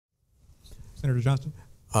Senator Johnston?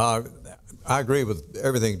 I agree with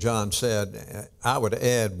everything John said. I would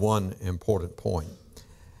add one important point.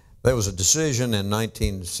 There was a decision in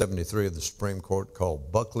 1973 of the Supreme Court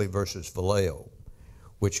called Buckley versus Vallejo,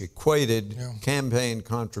 which equated campaign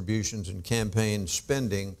contributions and campaign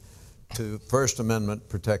spending to First Amendment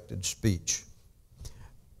protected speech.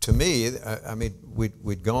 To me, I mean,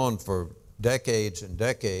 we'd gone for decades and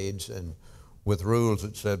decades and with rules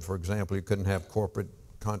that said, for example, you couldn't have corporate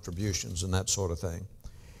contributions and that sort of thing.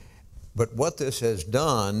 But what this has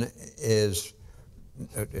done is,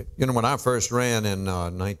 you know, when I first ran in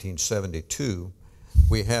 1972,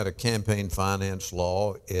 we had a campaign finance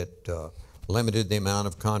law. It limited the amount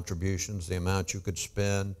of contributions, the amount you could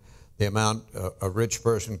spend, the amount a rich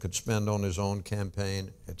person could spend on his own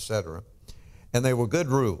campaign, et cetera. And they were good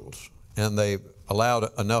rules, and they allowed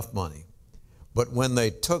enough money. But when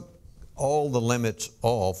they took all the limits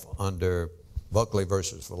off under Buckley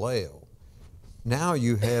versus Vallejo, now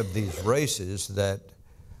you have these races that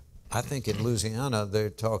I think in Louisiana they're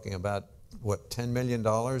talking about, what, $10 million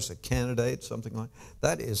a candidate, something like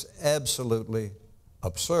that. That is absolutely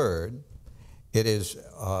absurd. It is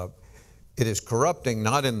corrupting,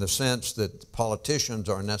 not in the sense that politicians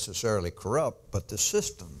are necessarily corrupt, but the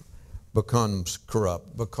system becomes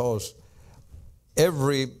corrupt because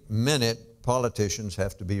every minute politicians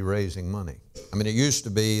have to be raising money. I mean, it used to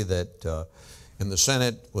be that in the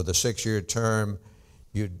Senate with a 6-year term,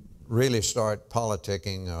 you'd really start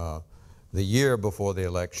politicking the year before the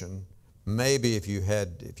election. Maybe if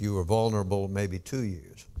you were vulnerable, maybe 2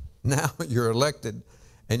 years. Now you're elected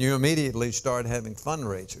and you immediately start having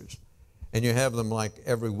fundraisers, and you have them like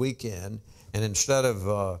every weekend. And instead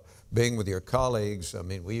of being with your colleagues, I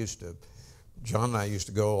mean, John and I used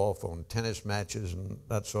to go off on tennis matches and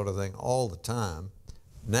that sort of thing all the time.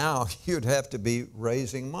 Now you'd have to be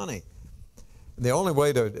raising money. The only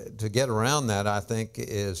way to get around that, I think,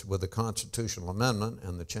 is with a constitutional amendment,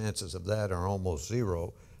 and the chances of that are almost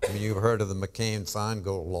zero. I mean, you've heard of the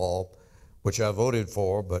McCain-Feingold law, which I voted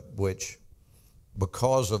for, but which,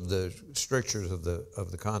 because of the strictures of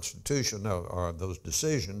the Constitution or those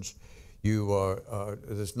decisions,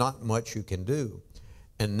 there's not much you can do.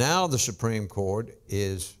 And now the Supreme Court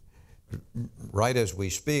is, right as we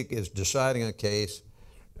speak, is deciding a case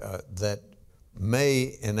that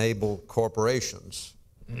may enable corporations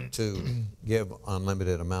to give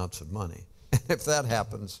unlimited amounts of money. And if that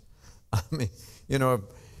happens, I mean, you know,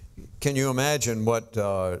 can you imagine what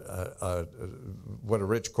a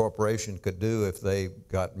rich corporation could do if they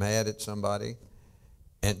got mad at somebody?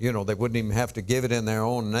 And, you know, they wouldn't even have to give it in their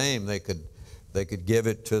own name. They could give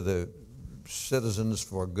it to the Citizens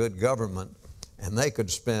for Good Government, and they could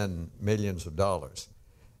spend millions of dollars.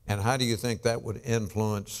 And how do you think that would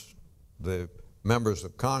influence the members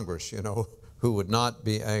of Congress, you know, who would not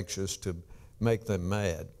be anxious to make them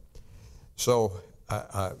mad? So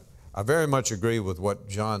I very much agree with what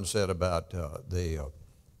John said about the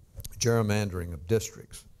gerrymandering of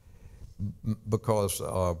districts, because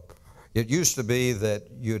it used to be that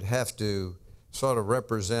you'd have to sort of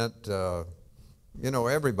represent you know,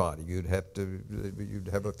 everybody. You'd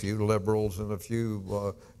have a few liberals and a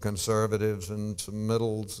few conservatives and some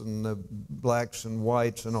middles and blacks and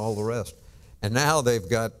whites and all the rest. And now they've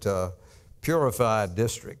got purified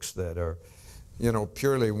districts that are, you know,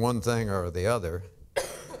 purely one thing or the other,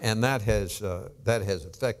 and that has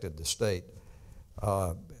affected the state.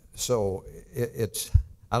 So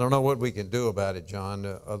I don't know what we can do about it, John,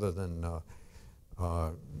 other than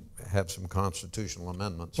have some constitutional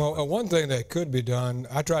amendments. Well, one thing that could be done,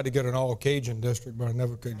 I tried to get an all-Cajun district, but I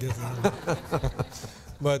never could get one.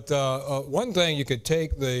 But one thing, you could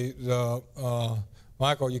take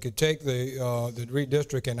Michael, you could take the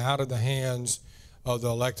redistricting out of the hands of the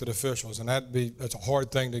elected officials, and that's a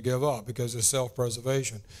hard thing to give up because it's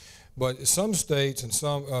self-preservation. But some states and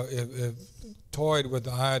some have toyed with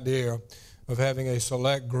the idea of having a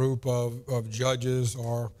select group of judges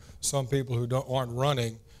or some people who aren't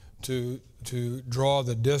running to draw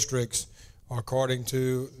the districts according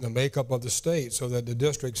to the makeup of the state, so that the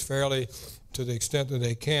districts fairly, to the extent that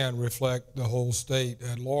they can, reflect the whole state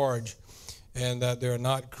at large, and that they're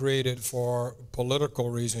not created for political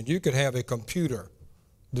reasons. You could have a computer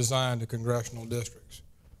design the congressional districts.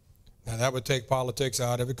 Now that would take politics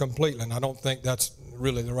out of it completely, and I don't think that's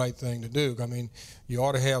really the right thing to do. I mean, you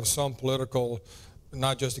ought to have some political,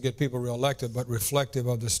 not just to get people reelected, but reflective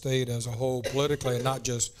of the state as a whole politically, and not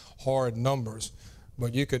just hard numbers.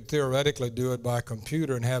 But you could theoretically do it by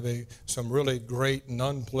computer and have some really great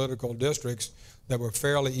non-political districts that were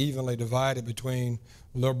fairly evenly divided between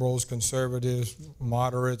liberals, conservatives,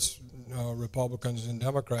 moderates, Republicans, and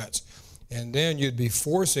Democrats. And then you'd be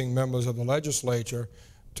forcing members of the legislature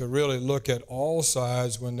to really look at all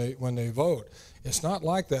sides when they vote. It's not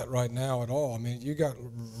like that right now at all. I mean, you got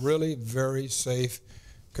really very safe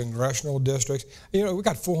congressional districts. You know, we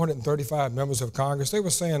got 435 members of Congress. They were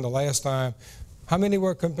saying the last time, how many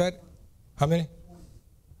were competitive? How many?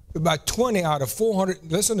 About 20 out of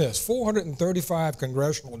 400, listen to this, 435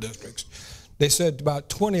 congressional districts. They said about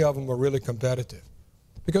 20 of them were really competitive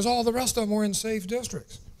because all the rest of them were in safe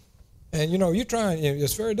districts. And, you know,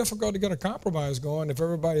 it's very difficult to get a compromise going if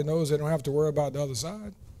everybody knows they don't have to worry about the other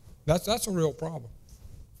side. That's a real problem.